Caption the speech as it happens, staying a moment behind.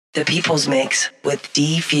The People's Mix with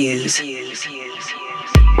D-Fuse.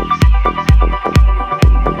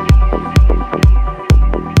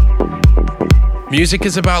 Music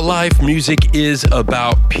is about life. Music is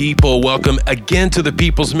about people. Welcome again to the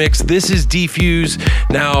People's Mix. This is D-Fuse.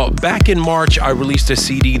 Now, back in March, I released a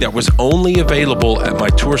CD that was only available at my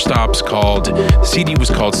tour stops the CD was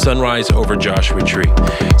called Sunrise Over Joshua Tree.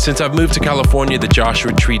 Since I've moved to California, the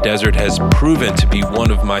Joshua Tree Desert has proven to be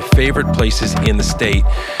one of my favorite places in the state.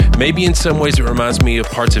 Maybe in some ways it reminds me of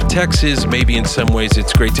parts of Texas. Maybe in some ways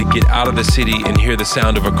it's great to get out of the city and hear the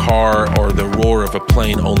sound of a car or the roar of a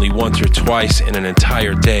plane only once or twice in an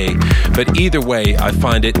entire day. But either way, I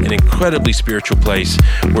find it an incredibly spiritual place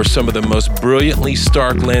where some of the most brilliantly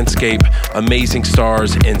stark landscape, amazing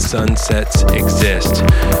stars, and sunsets exist.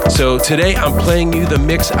 So today I'm playing you the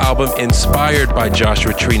Mix album inspired by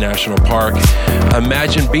Joshua Tree National Park.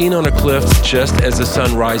 Imagine being on a cliff just as the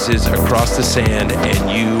sun rises across the sand and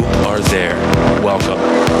you are there. Welcome.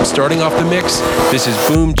 Starting off the mix, this is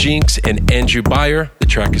Boom Jinx and Andrew Beyer. The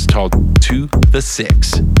track is called To The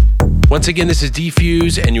Six. Once again, this is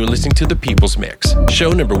D-Fuse, and you're listening to The People's Mix,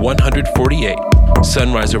 show number 148,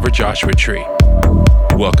 Sunrise Over Joshua Tree.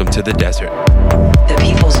 Welcome to the desert. The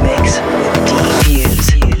People's Mix with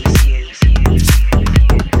D-Fuse.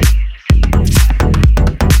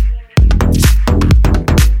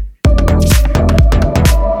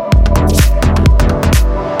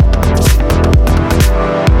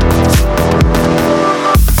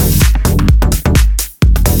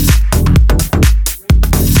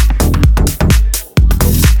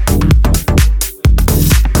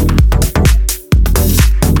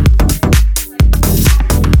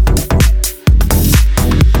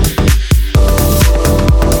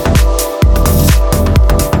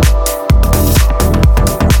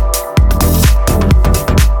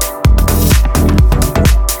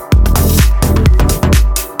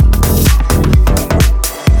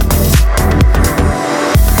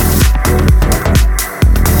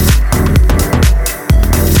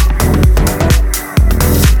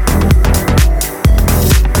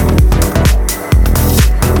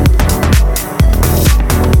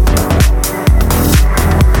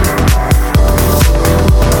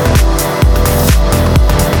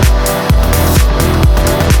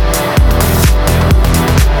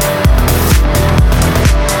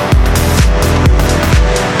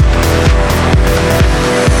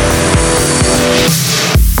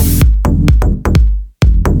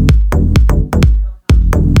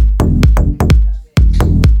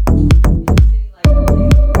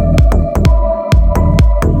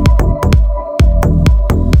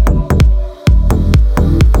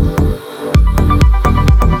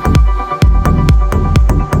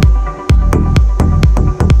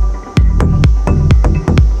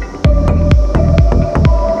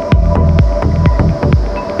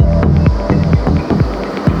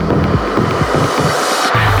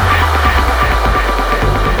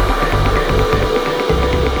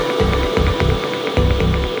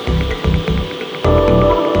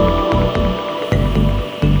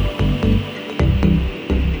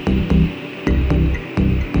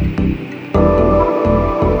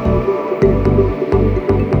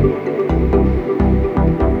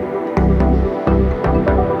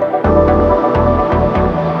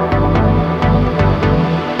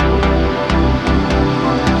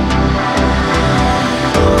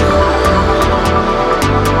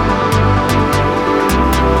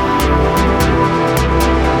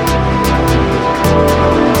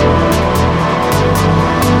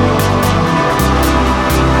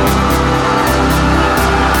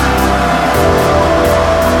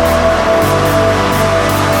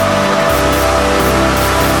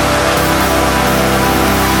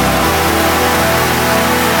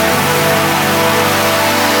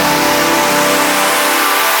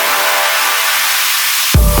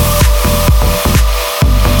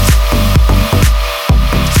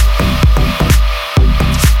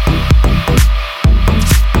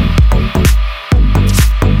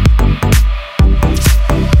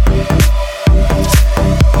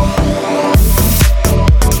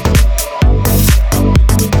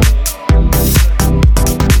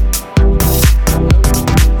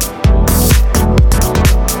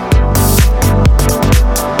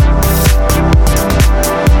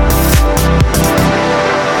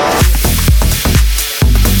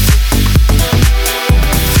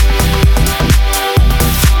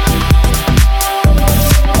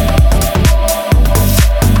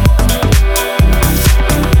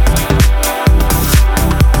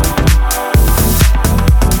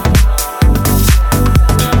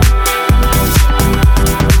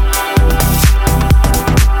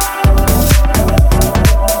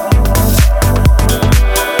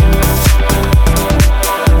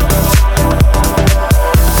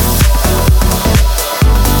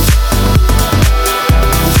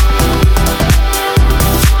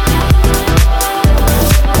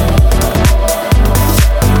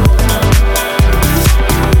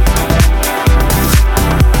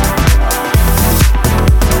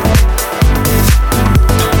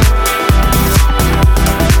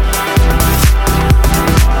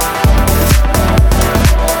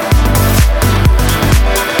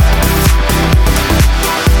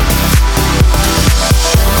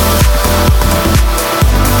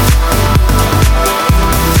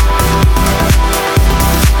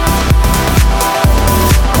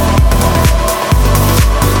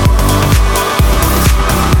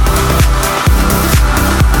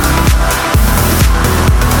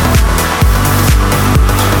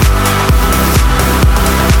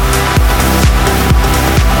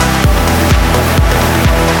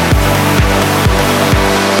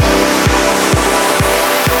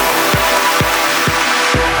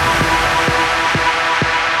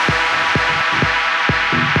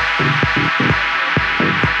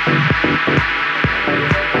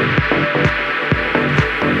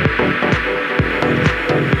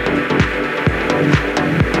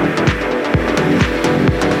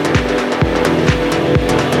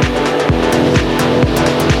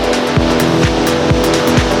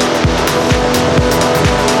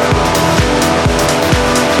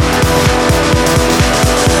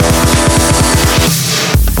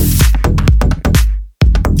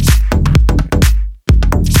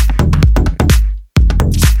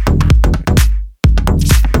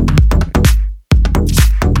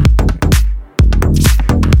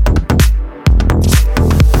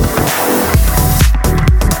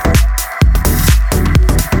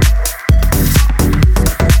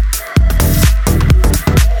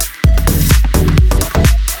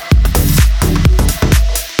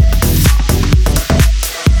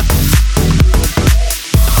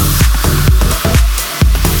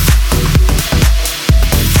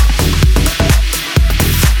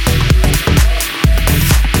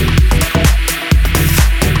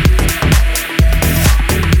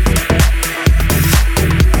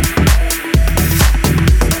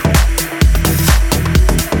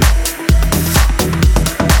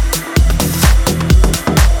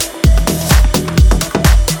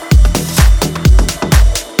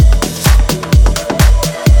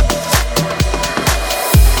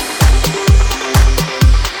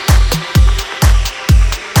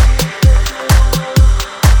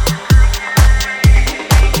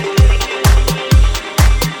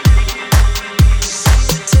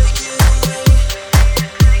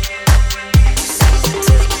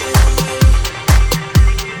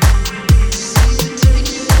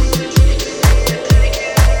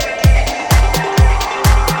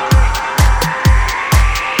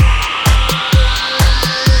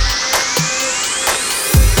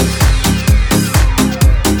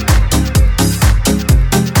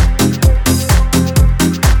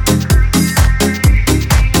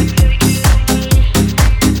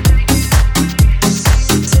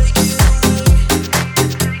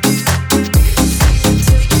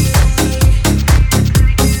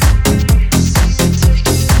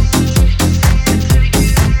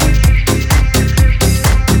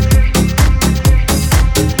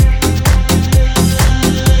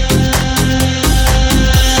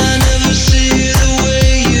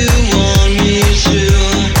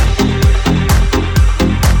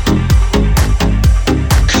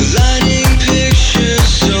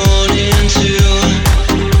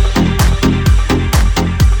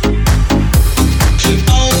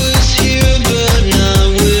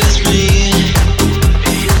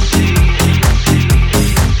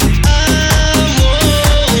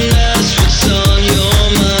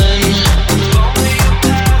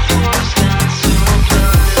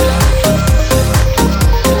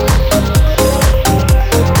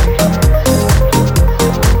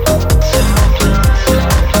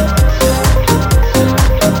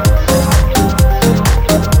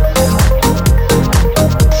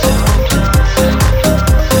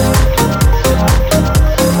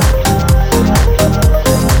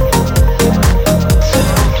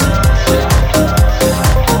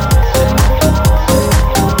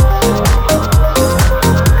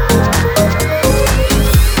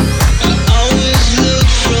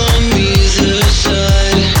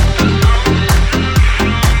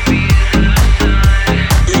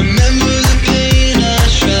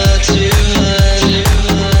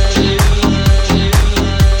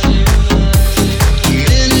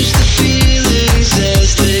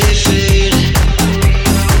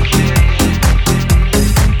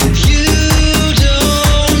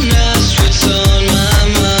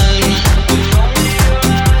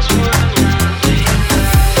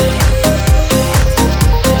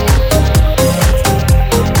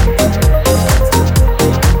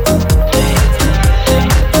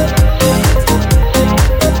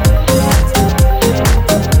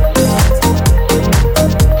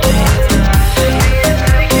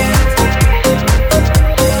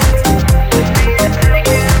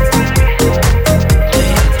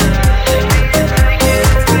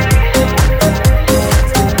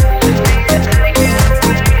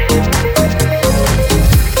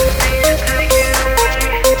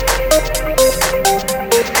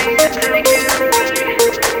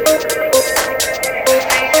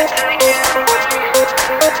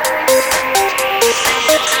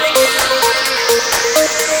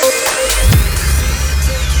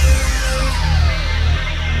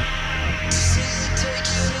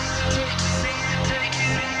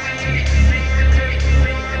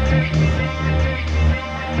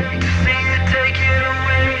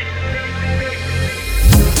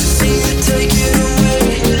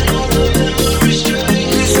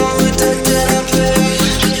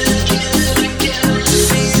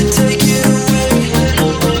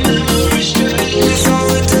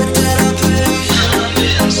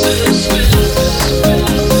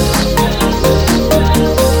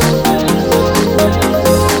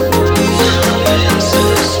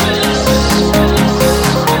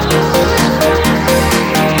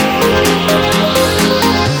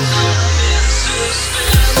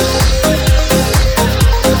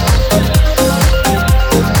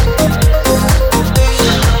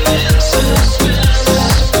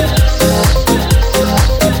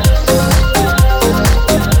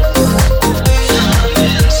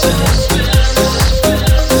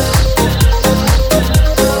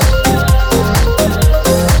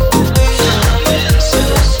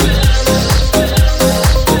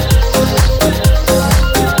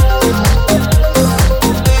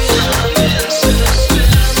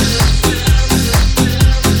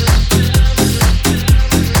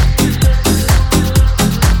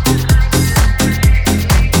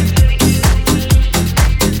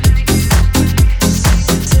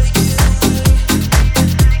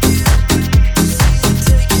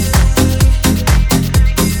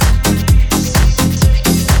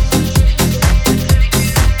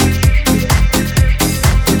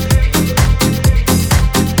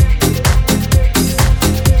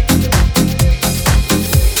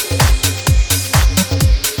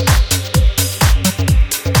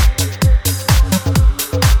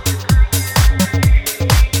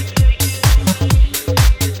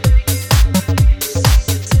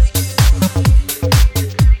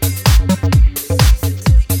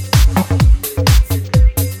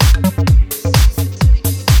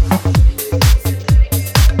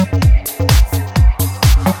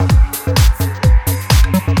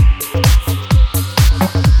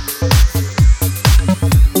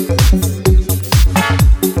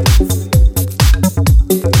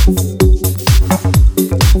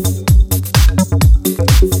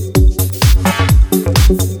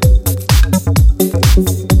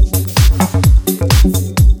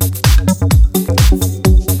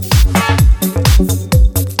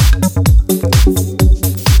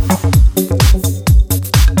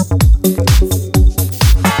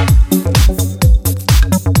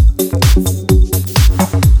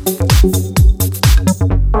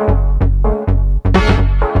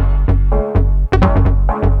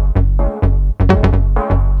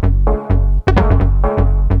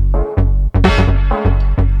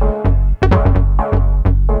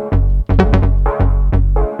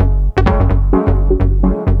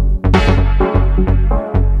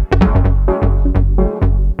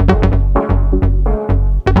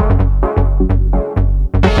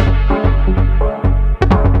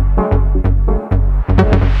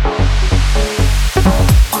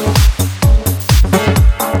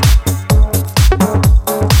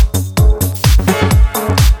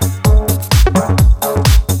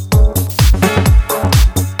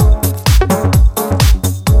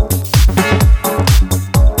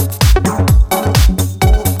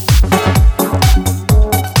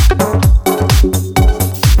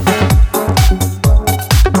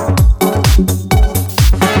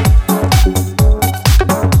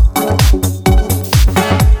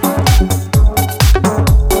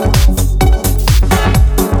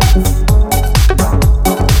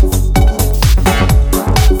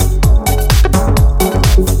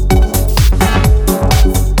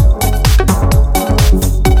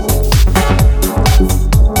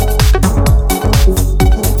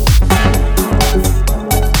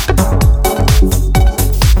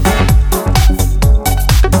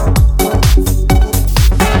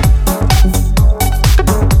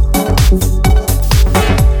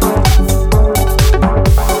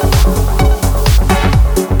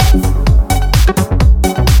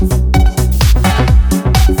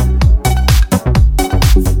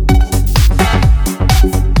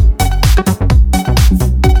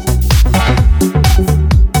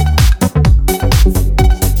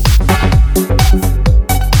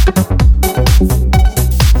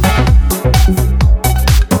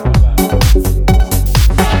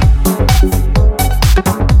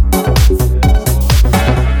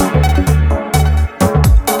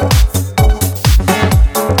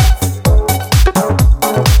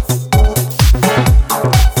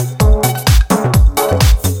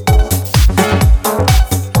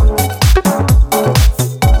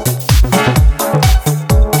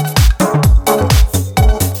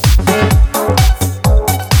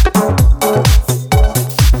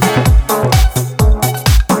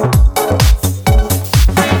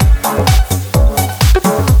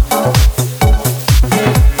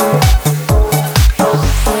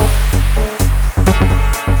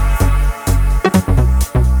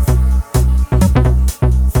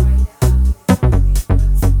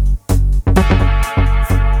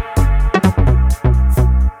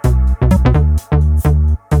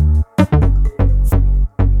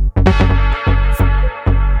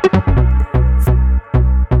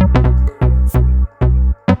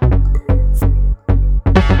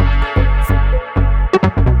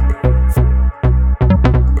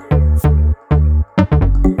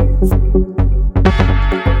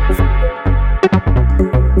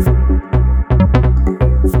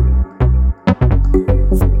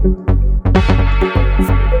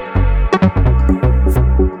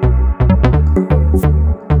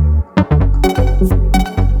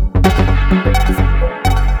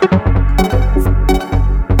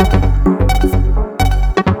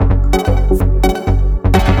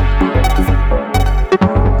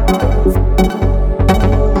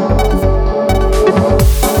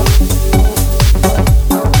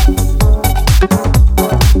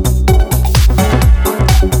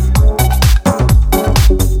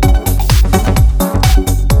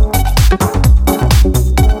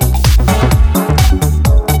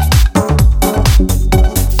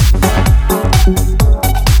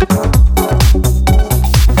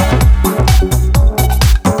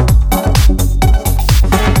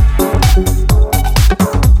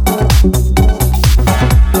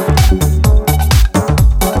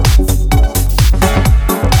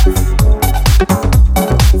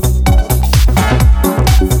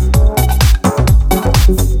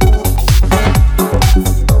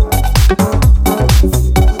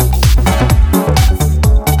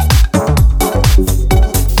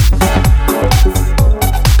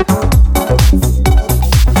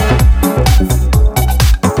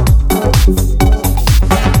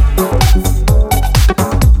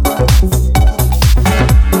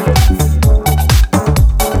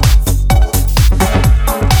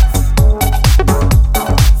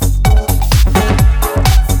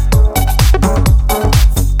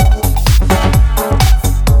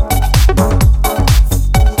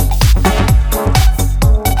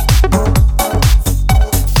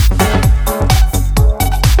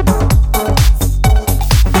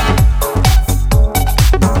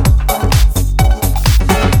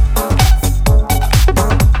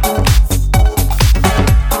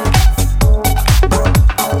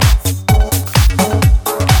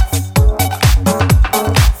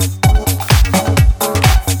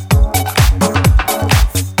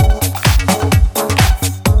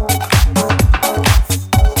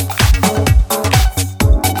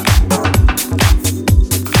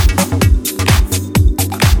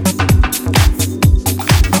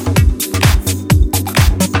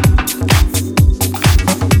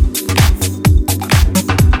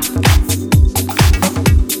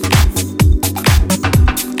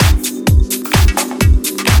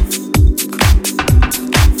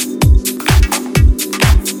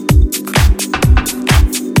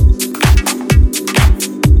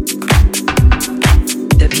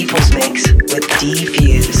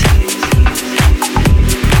 Defuse.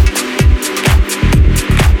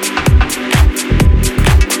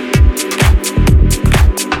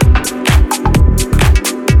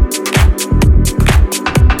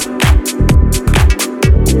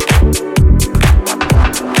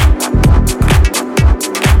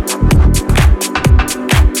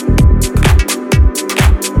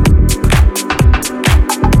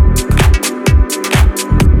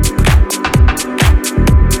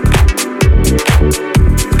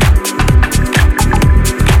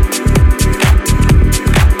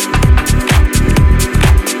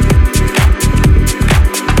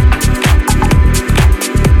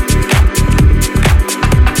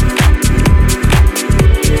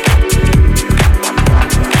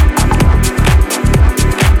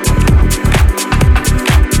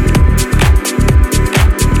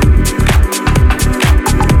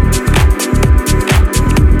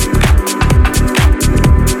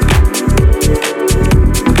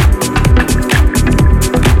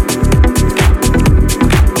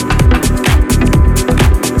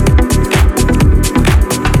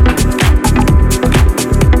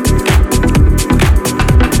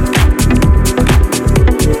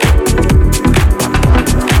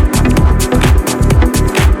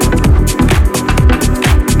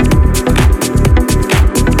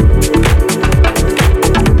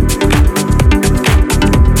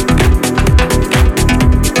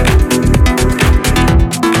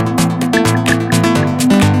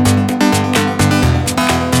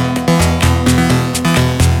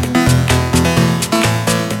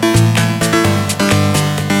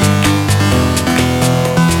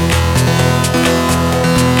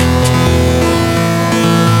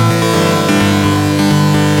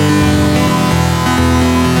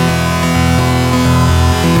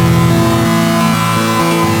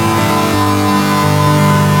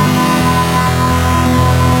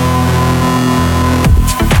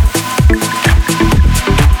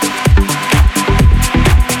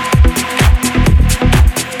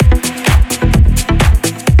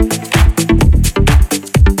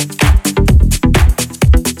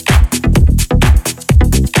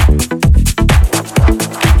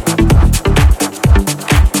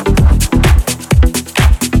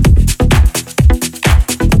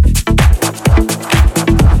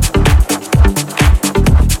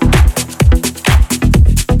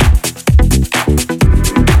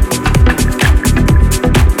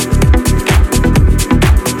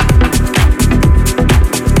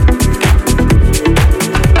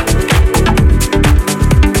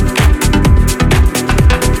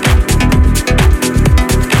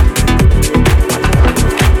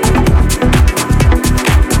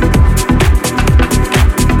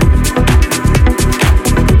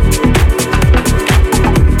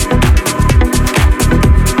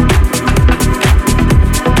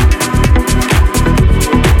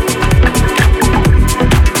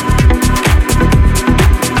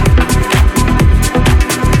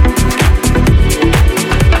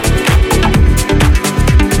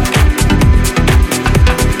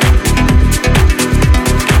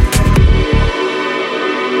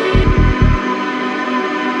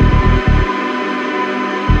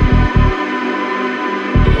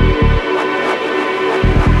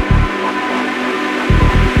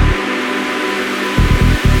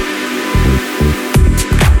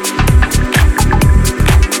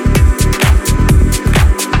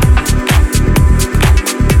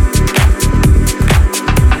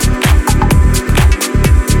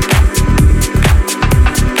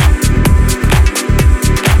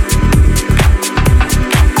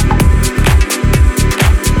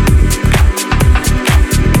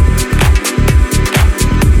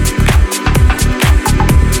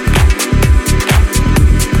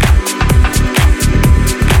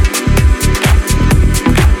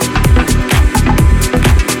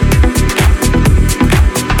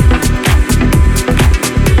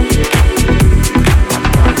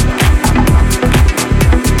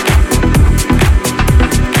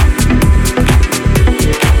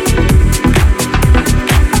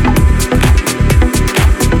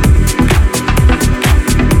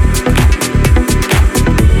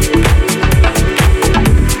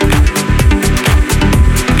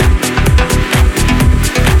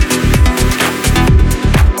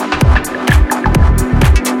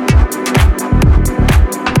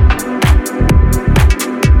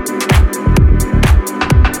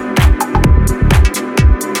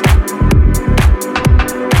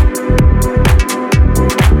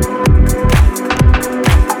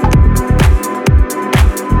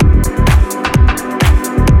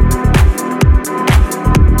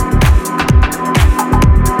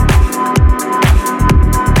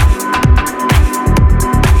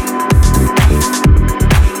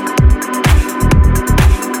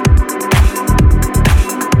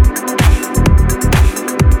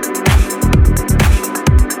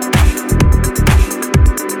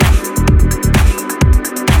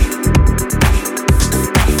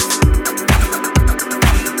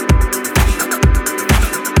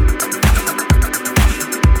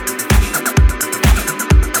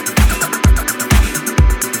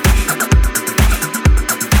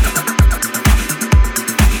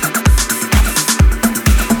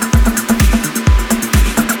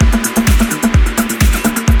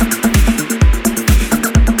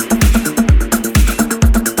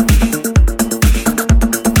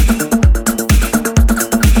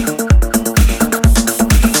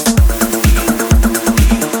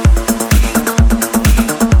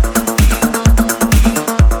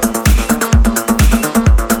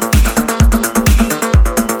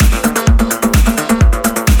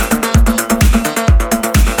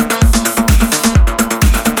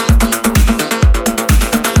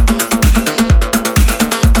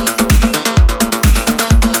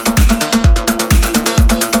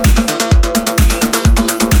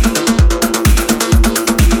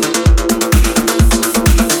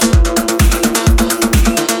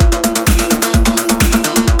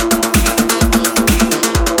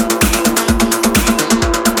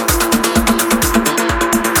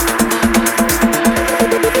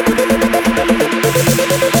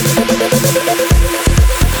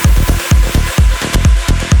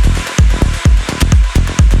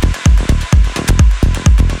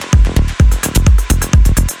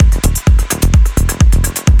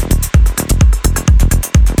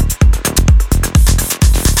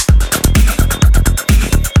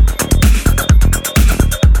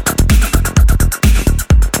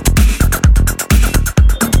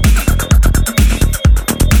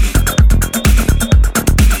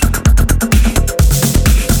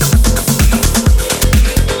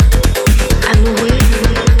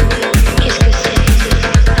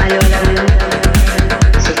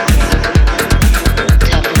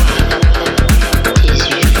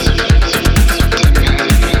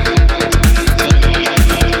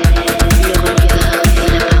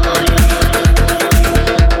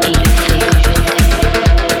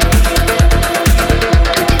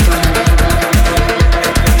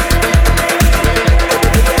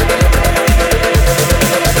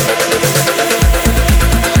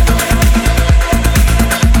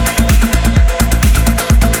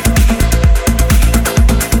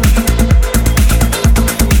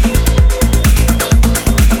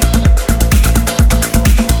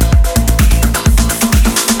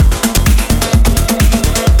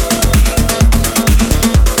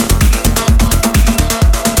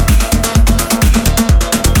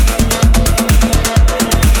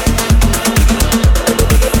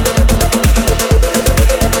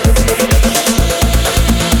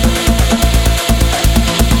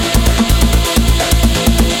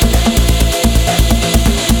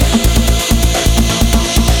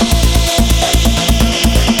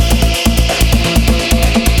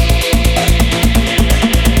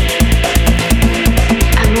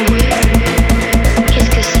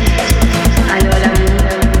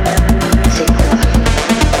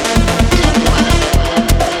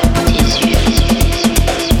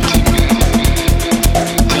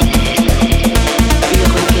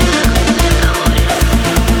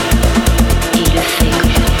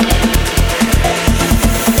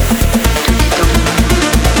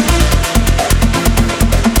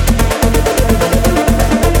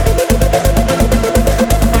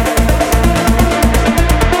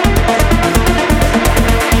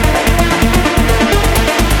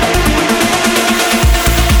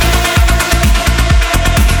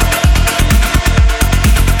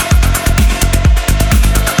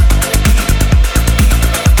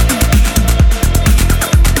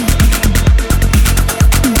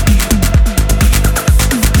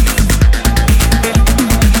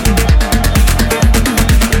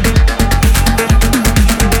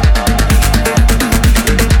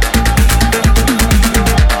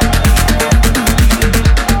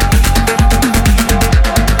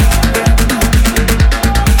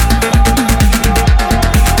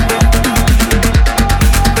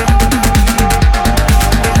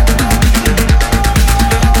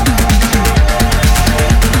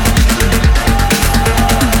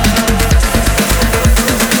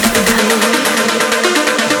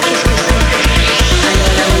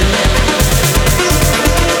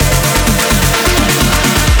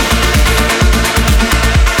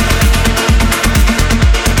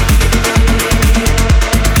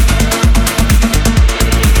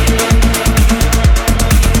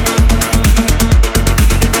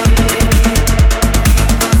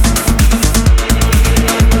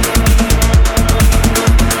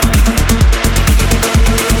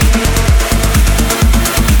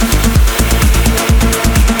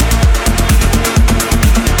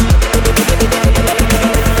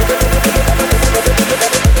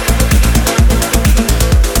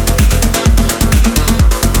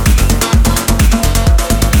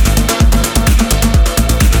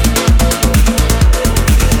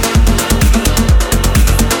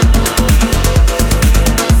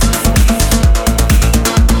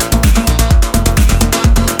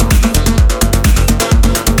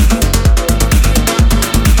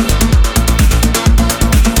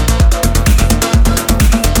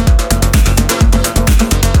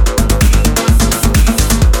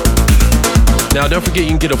 Now, don't forget you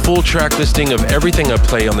can get a full track listing of everything I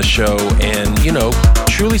play on the show and,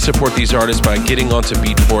 truly support these artists by getting onto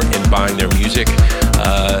Beatport and buying their music.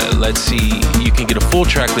 Let's see, you can get a full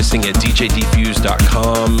track listing at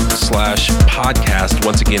djdfuse.com/podcast.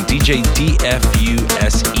 Once again,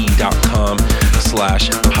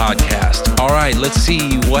 djdfuse.com/podcast. All right, let's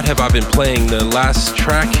see, what have I been playing? The last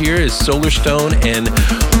track here is Solarstone and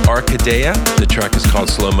Arcadea. The track is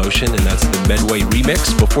called Slow Motion, and that's the Medway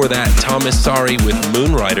remix. Before that, Thomas Sari with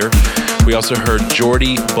Moonrider. We also heard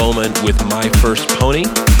Jordy Bowman with My First Pony,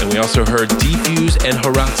 and we also heard Defuse and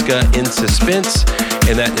Horatska in Suspense,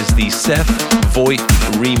 and that is the Seth Voigt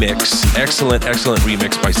remix. Excellent, excellent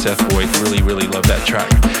remix by Seth Voigt. Really, really love that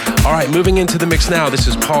track. All right, moving into the mix now. This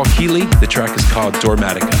is Paul Keeley. The track is called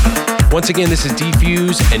Dormatica. Once again, this is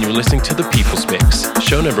Defuse, and you're listening to The People's Mix,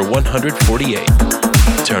 show number 148.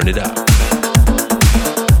 Turn it up.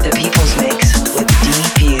 The People's Mix with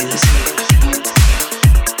Defuse.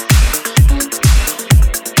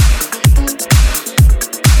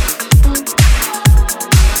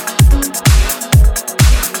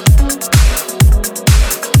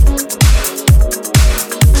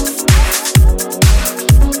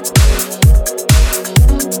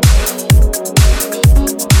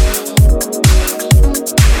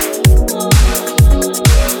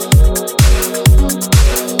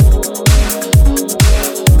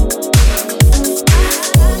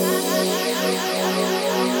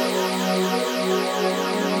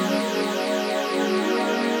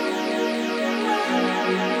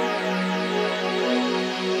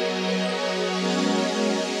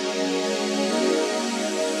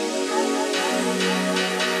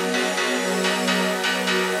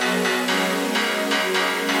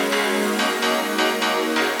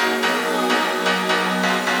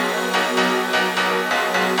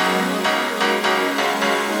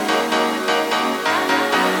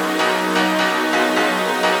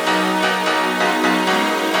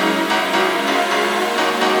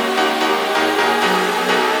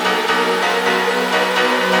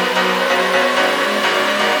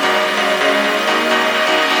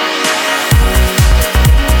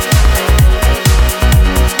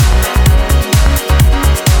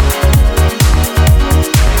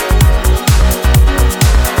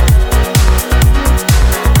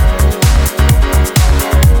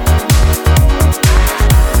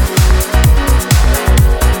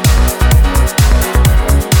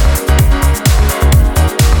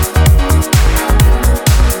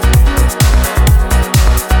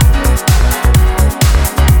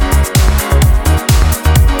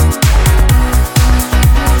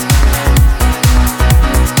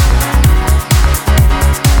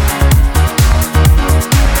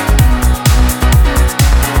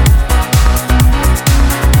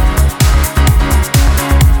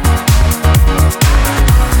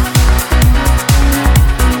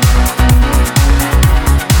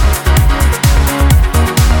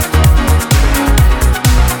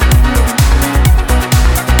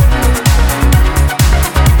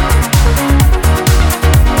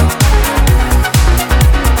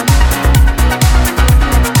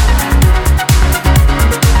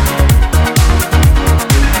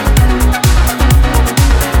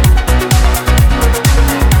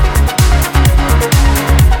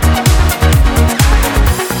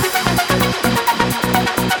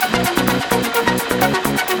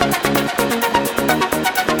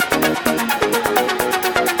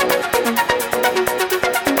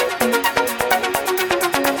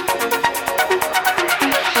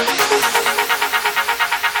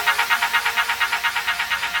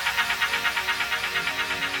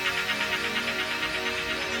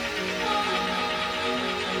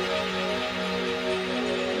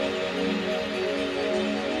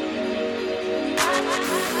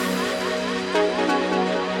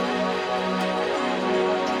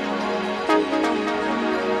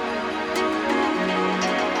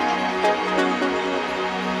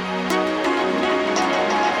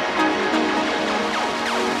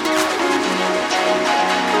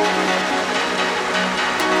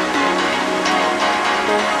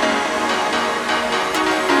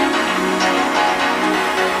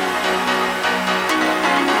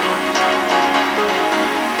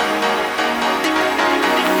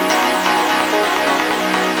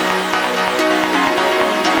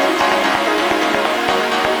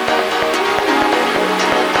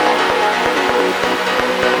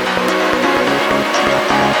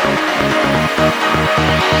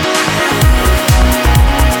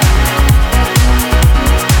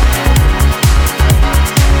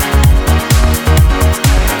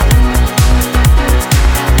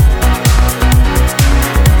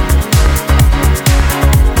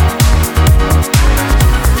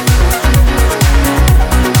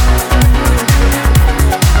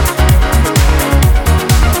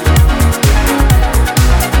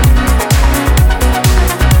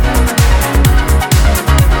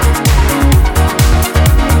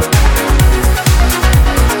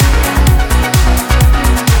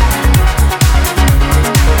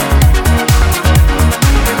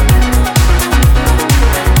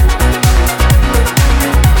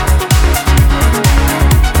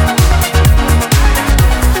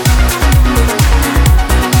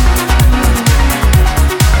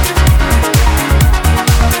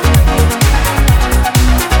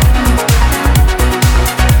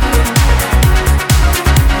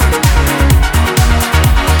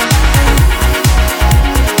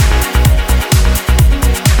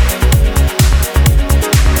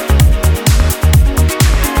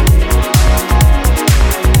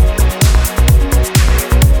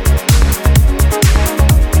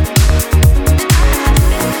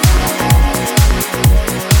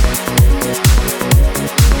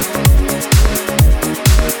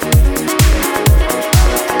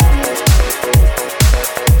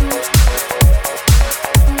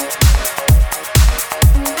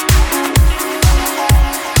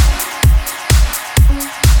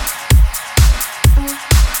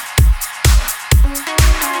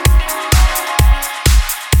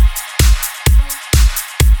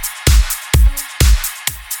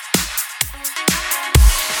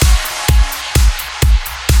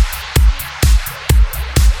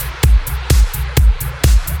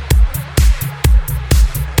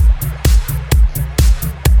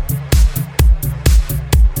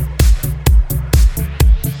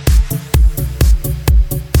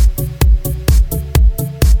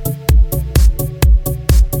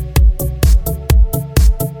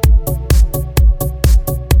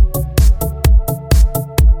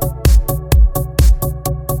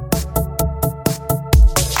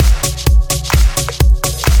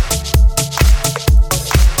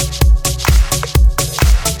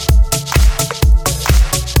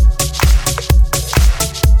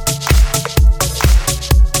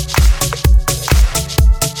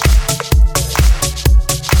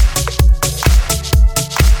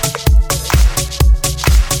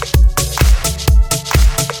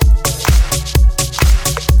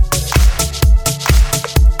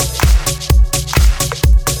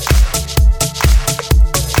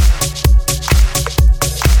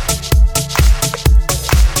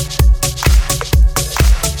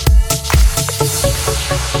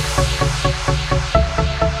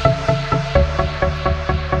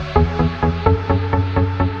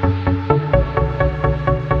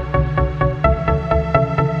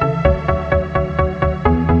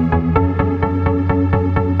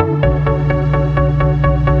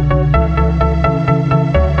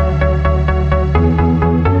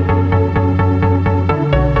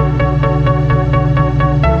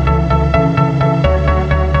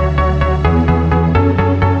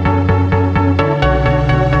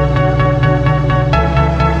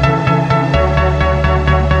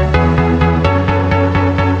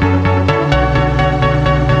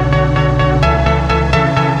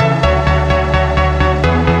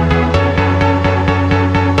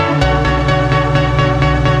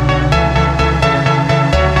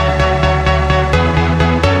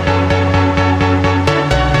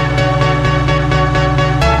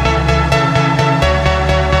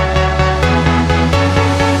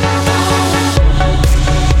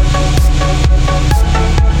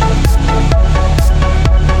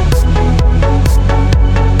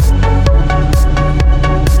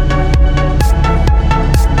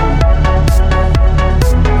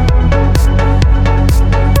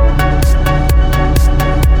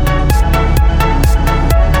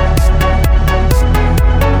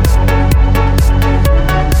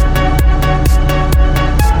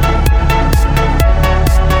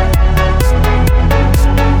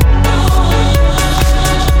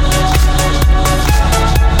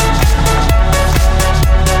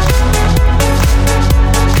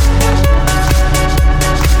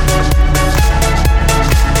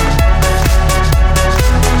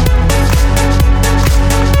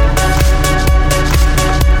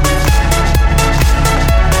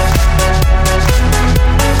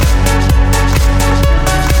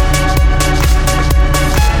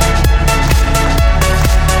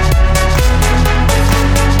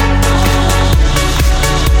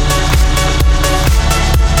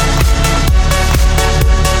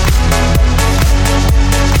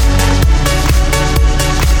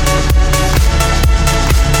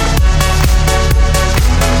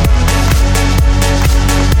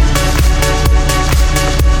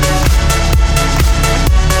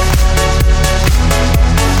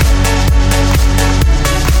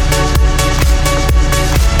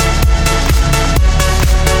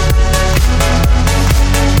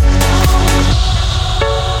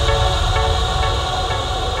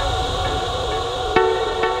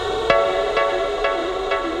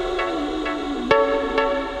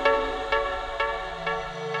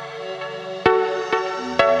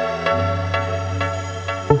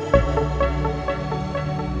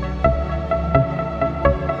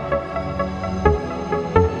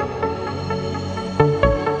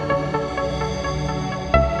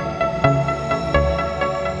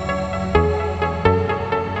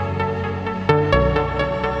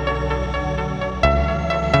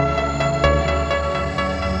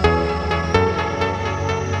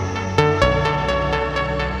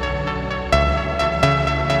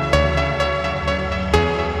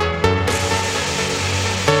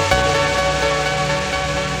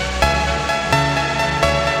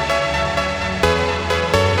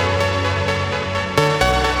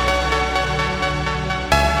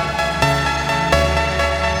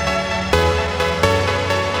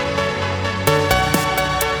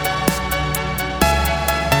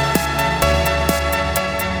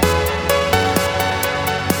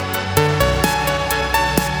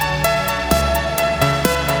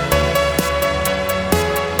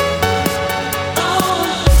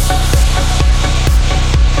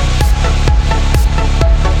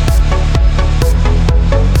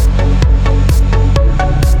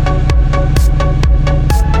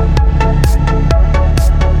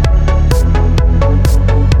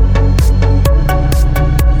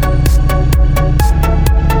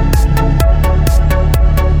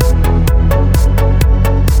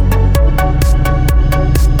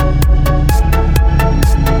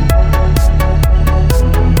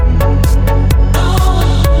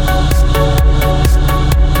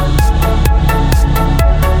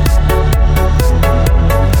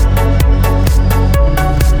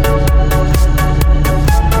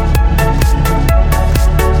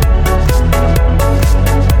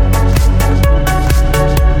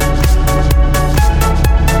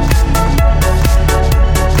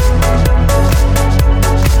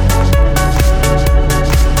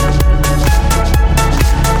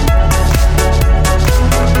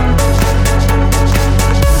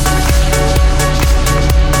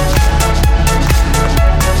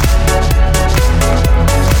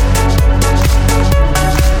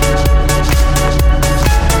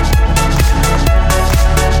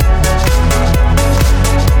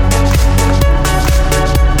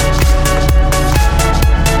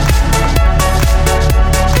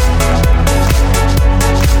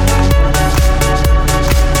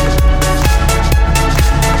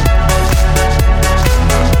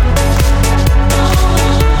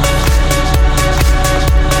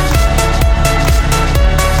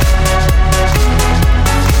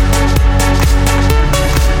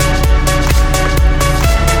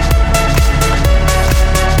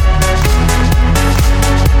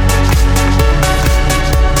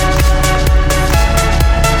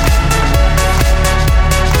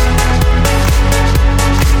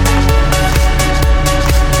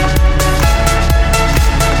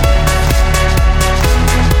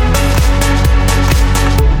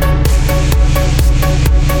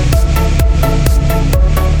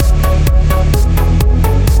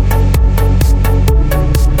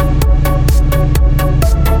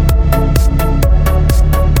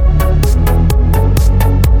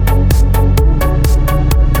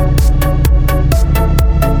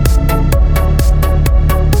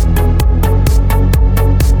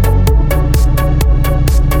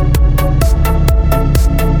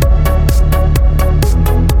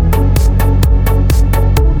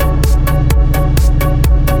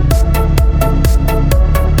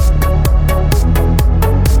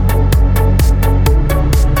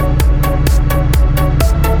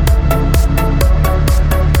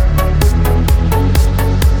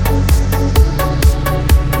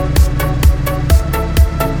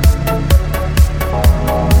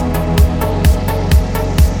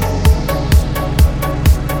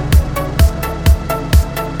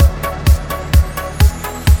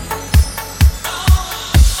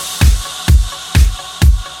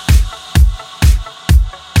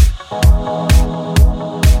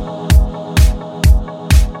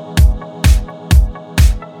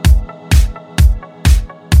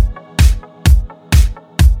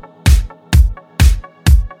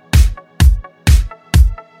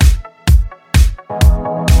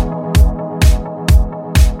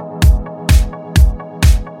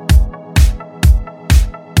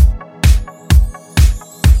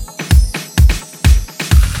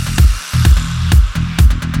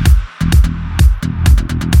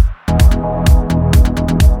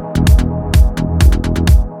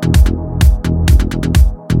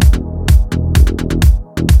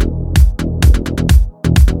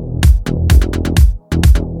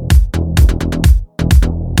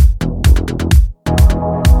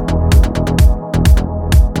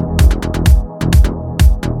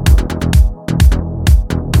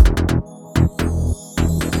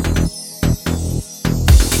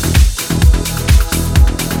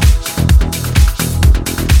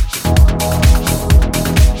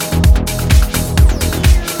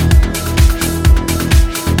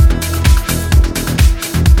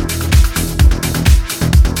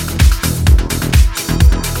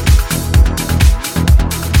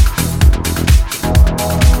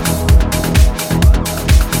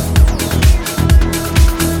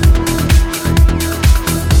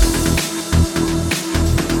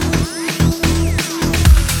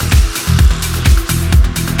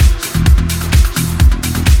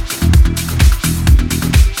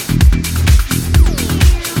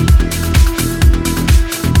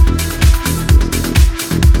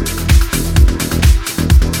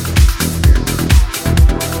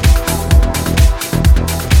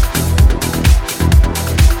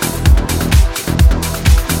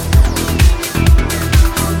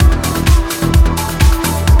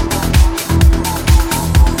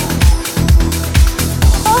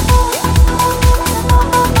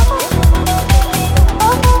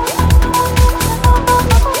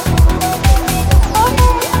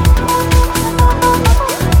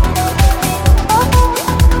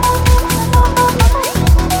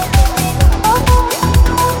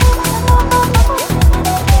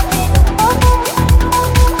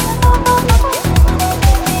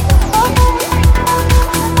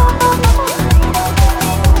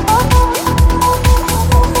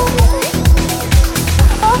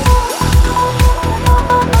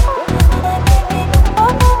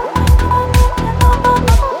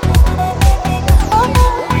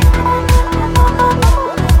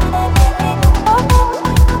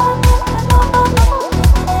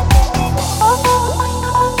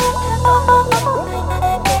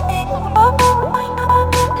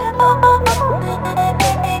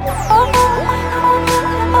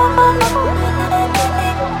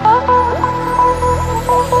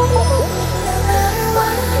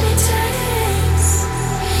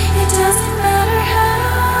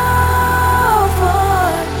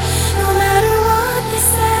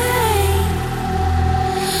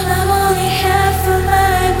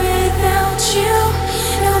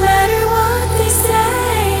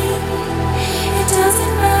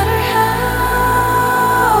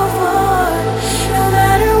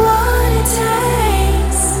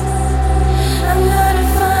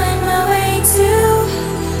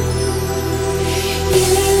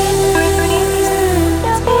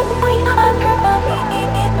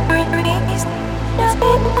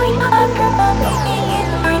 Now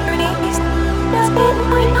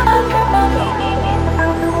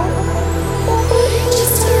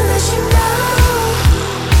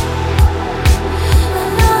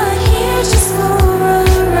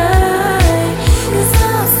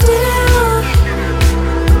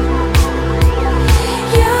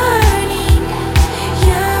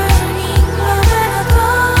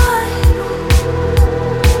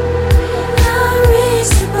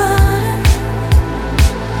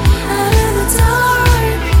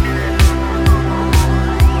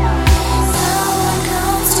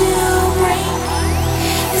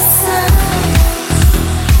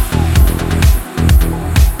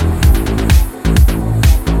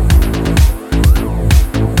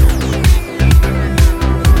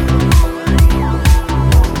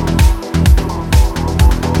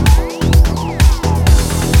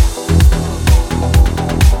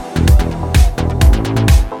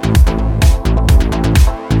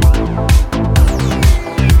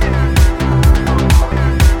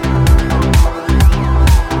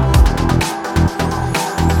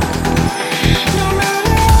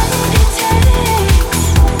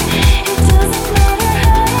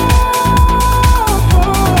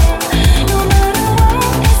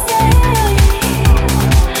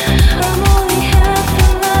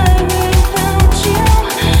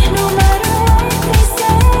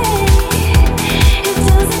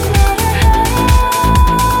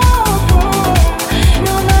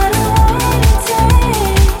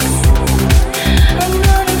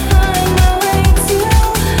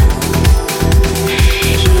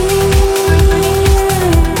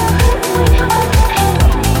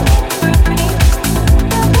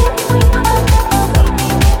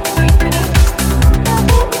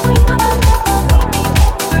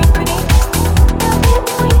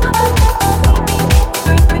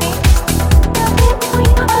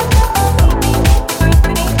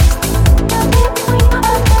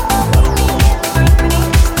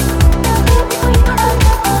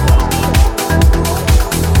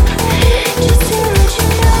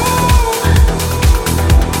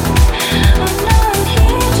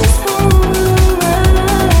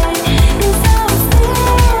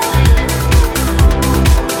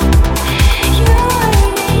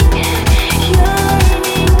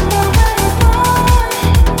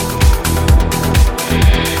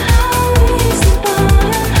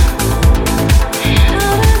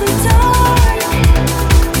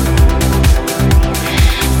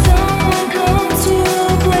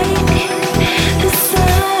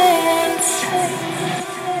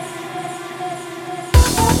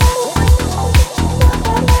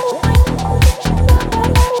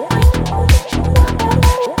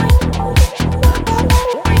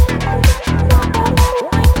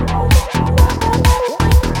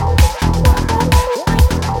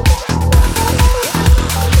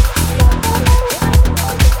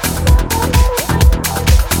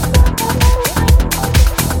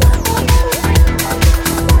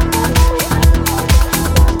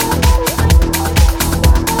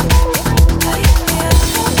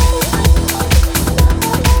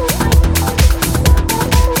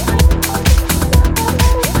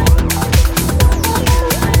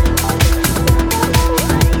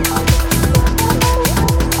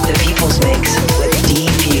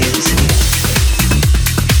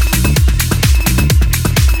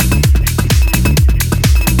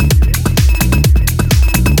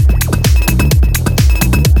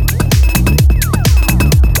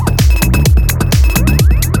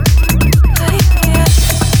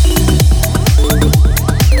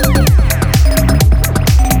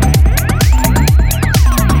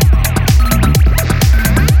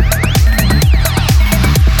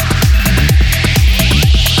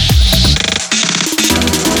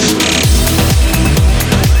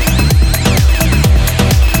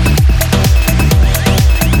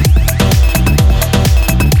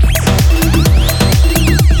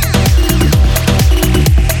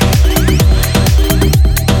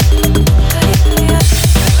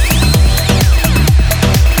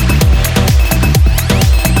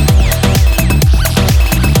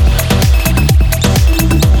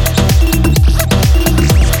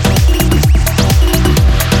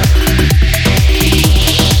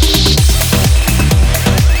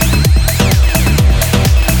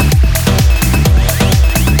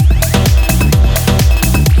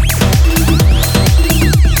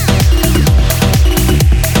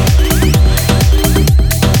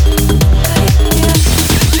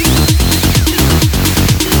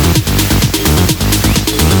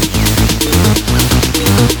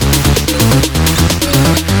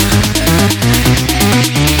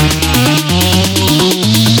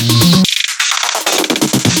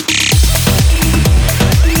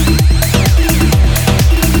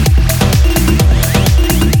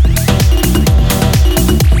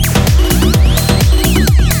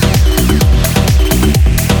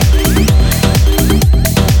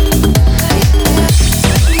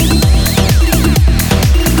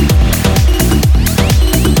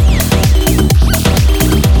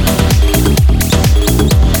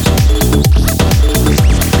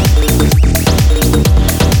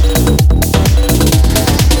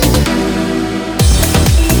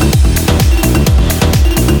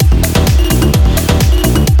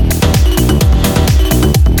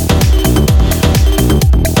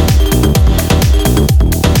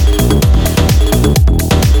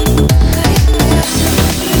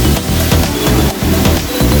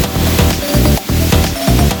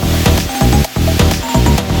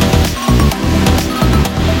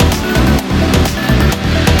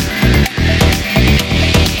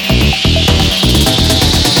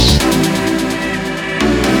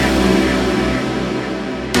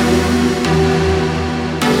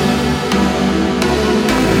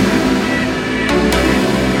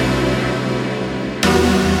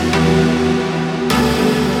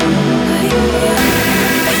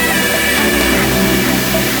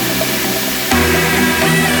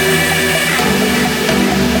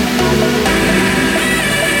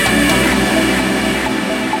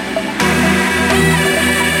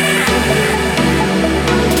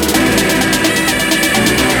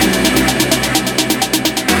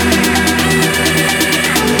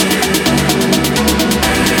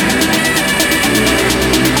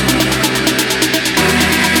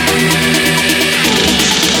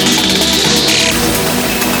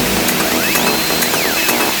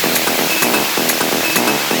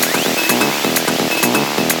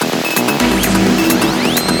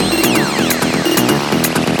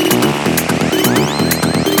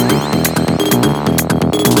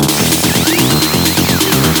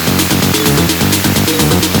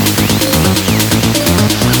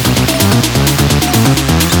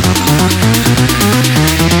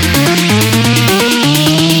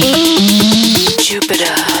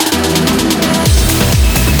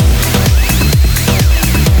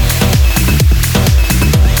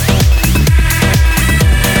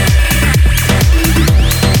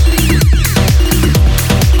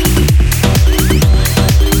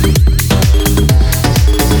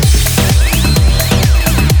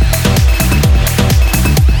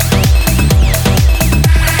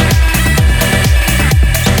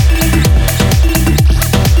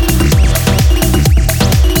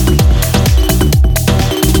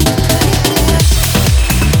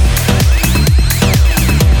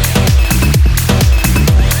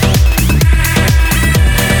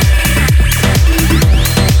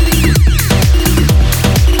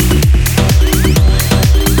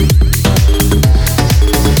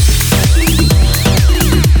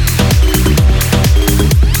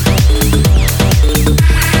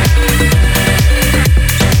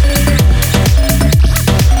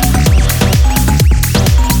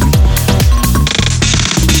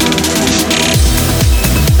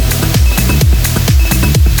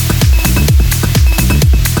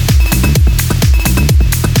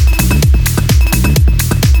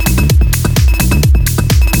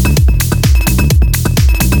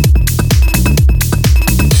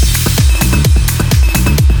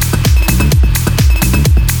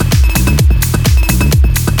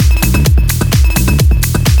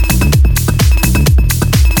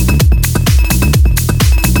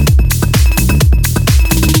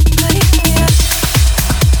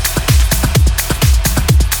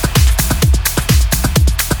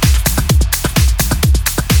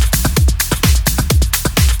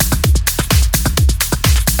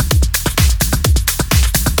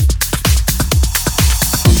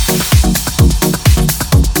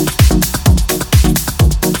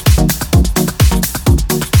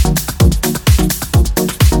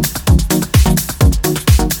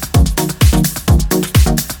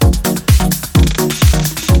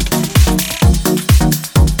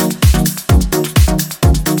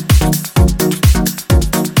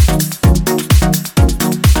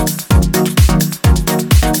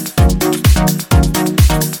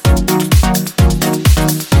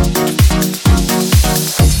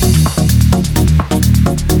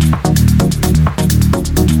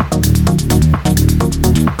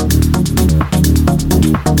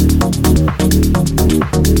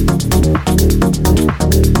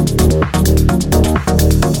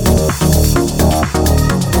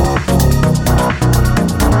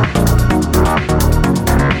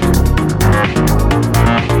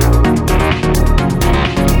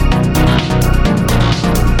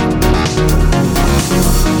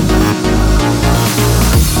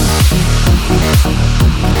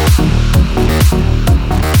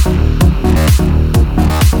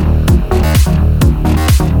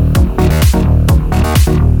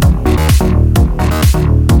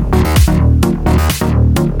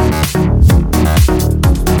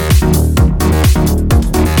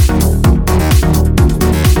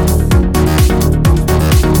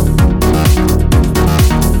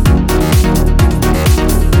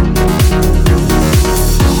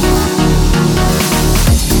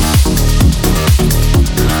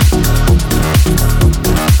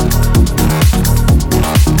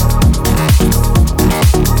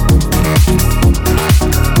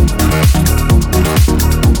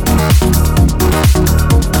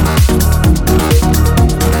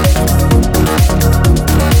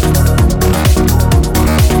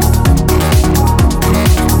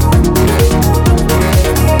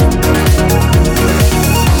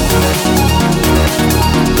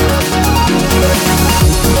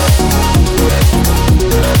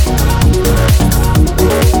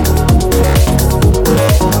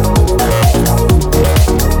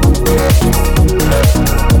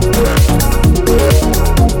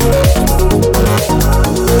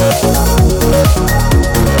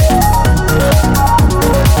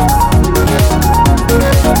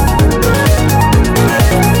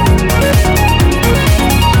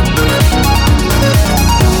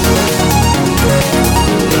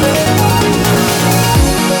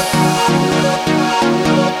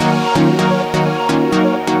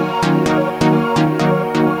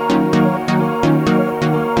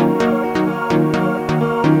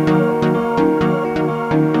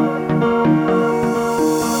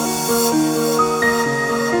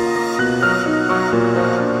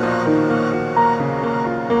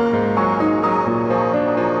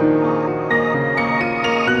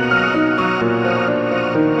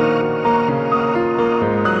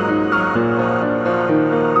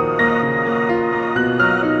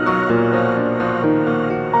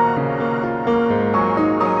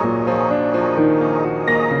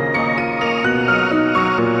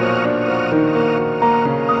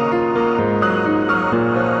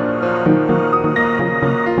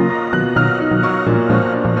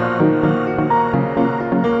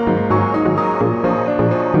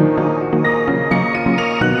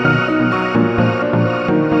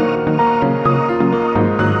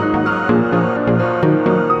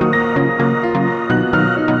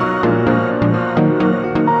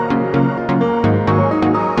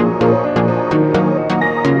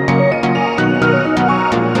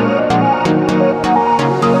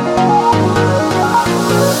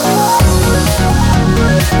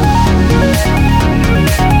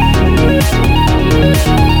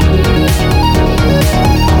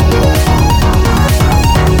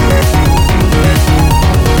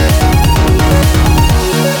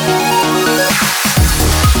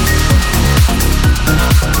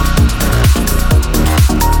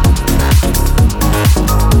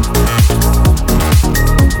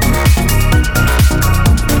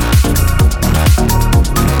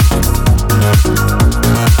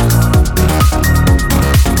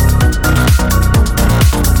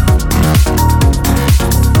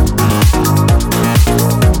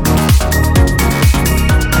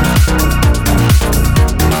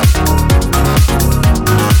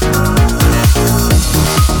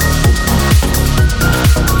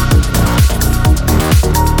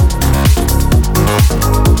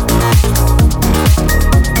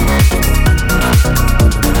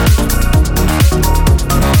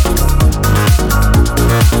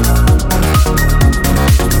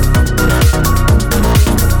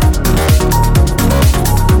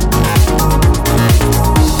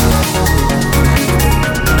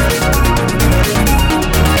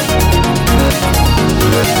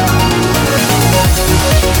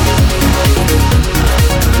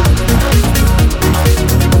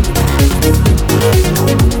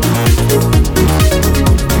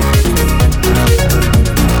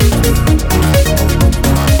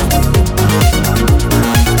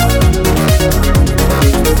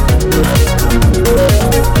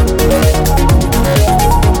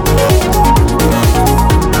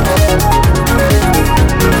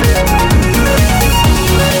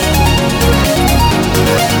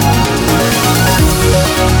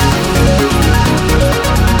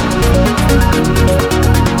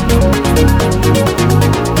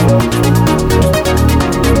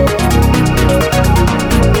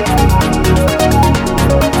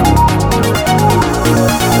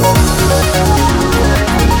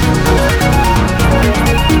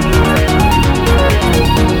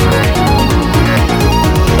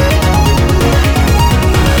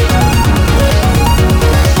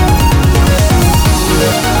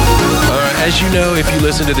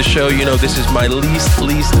listen to the show, you know this is my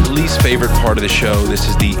least favorite part of the show. This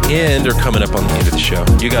is the end, or coming up on the end of the show.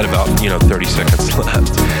 You got about 30 seconds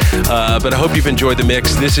left. But I hope you've enjoyed the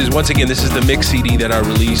mix. This is the mix CD that I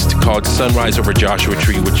released called Sunrise Over Joshua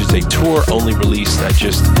Tree, which is a tour-only release. I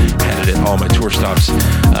just had it at all my tour stops,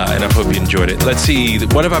 and I hope you enjoyed it. Let's see,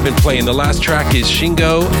 what have I been playing? The last track is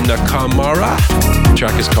Shingo Nakamura. The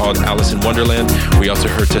track is called Alice in Wonderland. We also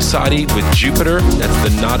heard Tassadi with Jupiter. That's the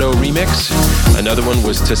Nado remix. Another one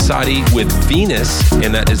was Tassadi with Venus,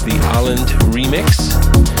 and that is the Island remix.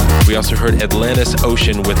 We also heard Atlantis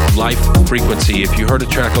Ocean with Life Frequency. If you heard a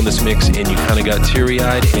track on this mix and you kind of got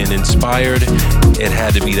teary-eyed and inspired, it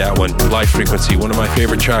had to be that one, Life Frequency. One of my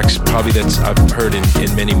favorite tracks, probably that's I've heard in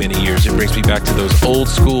many, many years. It brings me back to those old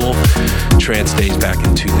school trance days back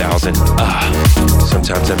in 2000.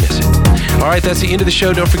 Sometimes I miss it. All right, that's the end of the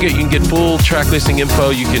show. Don't forget, you can get full track listing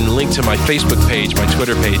info. You can link to my Facebook page, my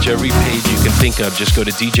Twitter page, every page you can think of. Just go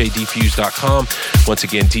to djdfuse.com. Once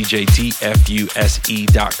again, djdfuse.com.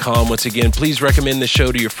 Once again, please recommend the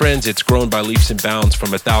show to your friends. It's grown by leaps and bounds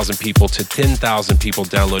from 1,000 people to 10,000 people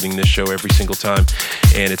downloading this show every single time.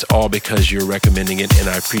 And it's all because you're recommending it, and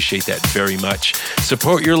I appreciate that very much.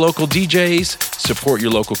 Support your local DJs, support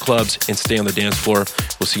your local clubs, and stay on the dance floor.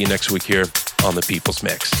 We'll see you next week here on The People's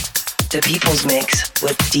Mix. The People's Mix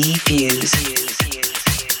with D-Fuse.